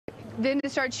then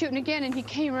it started shooting again, and he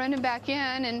came running back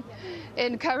in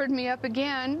and covered me up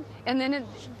again. And then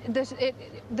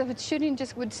the shooting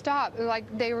just would stop. Like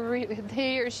they were,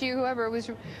 he or she, whoever was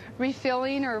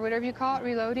refilling or whatever you call it,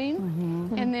 reloading.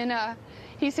 Mm-hmm. And then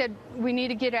he said, "We need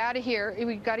to get out of here.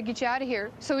 We got to get you out of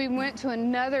here." So we went to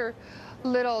another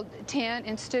little tent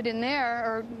and stood in there,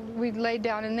 or we laid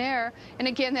down in there. And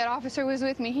again, that officer was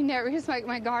with me. He was like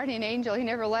my guardian angel. He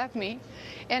never left me.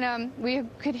 And we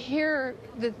could hear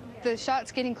the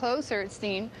shots getting closer, it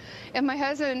seemed. And my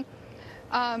husband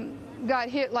got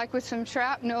hit like with some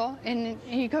shrapnel, and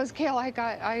he goes, "Quel,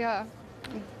 I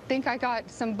think I got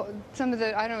some of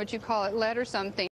the, I don't know what you call it, lead or something."